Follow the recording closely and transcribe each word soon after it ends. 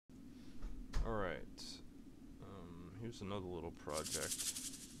Here's another little project.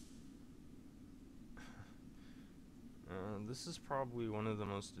 This is probably one of the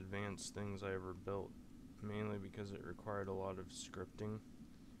most advanced things I ever built, mainly because it required a lot of scripting,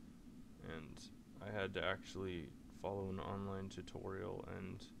 and I had to actually follow an online tutorial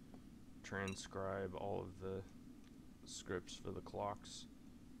and transcribe all of the scripts for the clocks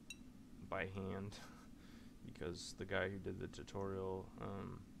by hand because the guy who did the tutorial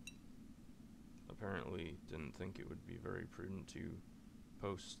apparently didn't think it would be very prudent to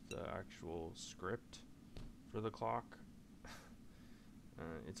post the actual script for the clock.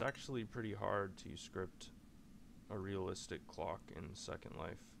 It's actually pretty hard to script a realistic clock in Second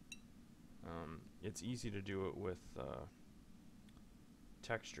Life. It's easy to do it with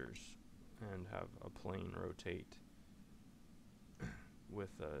textures and have a plane rotate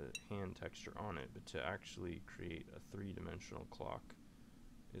with a hand texture on it, but to actually create a three-dimensional clock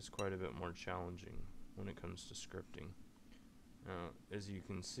is quite a bit more challenging when it comes to scripting. As you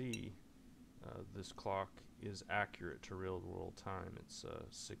can see, this clock is accurate to real-world time. It's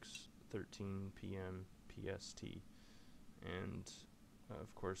 6:13 p.m. PST, and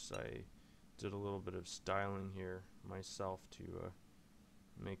of course I did a little bit of styling here myself to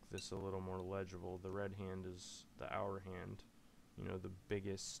make this a little more legible. The red hand is the hour hand, you know, the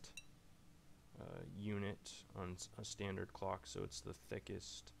biggest unit on a standard clock, so it's the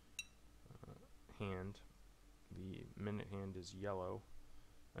thickest hand. The minute hand is yellow.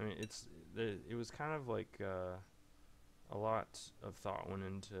 I mean, it was kind of like a lot of thought went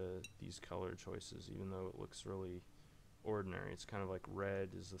into these color choices, even though it looks really ordinary. It's kind of like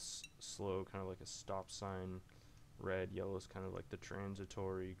red is a slow, kind of like a stop sign red. Yellow is kind of like the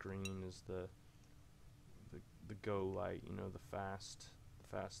transitory. Green is the go light, you know, the fast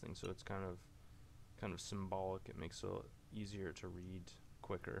thing. So it's kind of symbolic. It makes it easier to read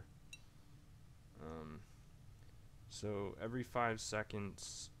quicker. So every 5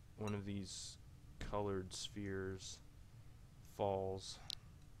 seconds, one of these colored spheres falls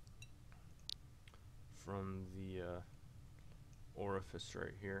from the orifice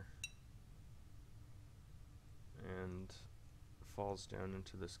right here and falls down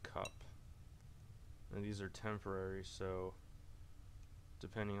into this cup. Now these are temporary, so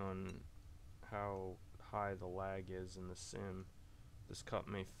depending on how high the lag is in the sim, this cup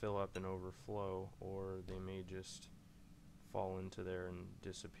may fill up and overflow, or they may just fall into there and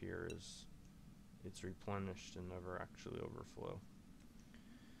disappear as it's replenished and never actually overflow.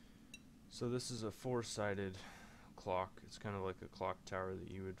 So this is a 4-sided clock. It's kind of like a clock tower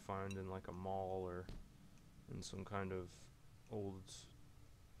that you would find in like a mall or in some kind of old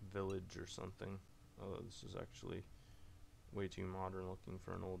village or something. Although this is actually way too modern looking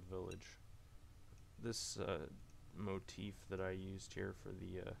for an old village. This motif that I used here for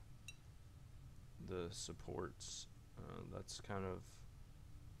the supports, that's kind of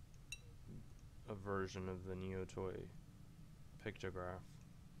a version of the Neotoy pictograph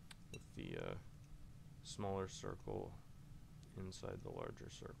with the smaller circle inside the larger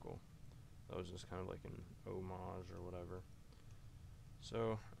circle. That was just kind of like an homage or whatever.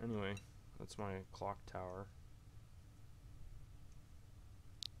 So anyway, that's my clock tower.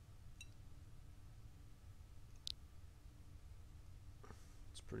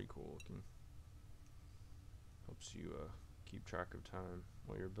 It's pretty cool looking. Helps you keep track of time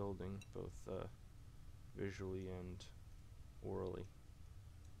while you're building, both visually and orally.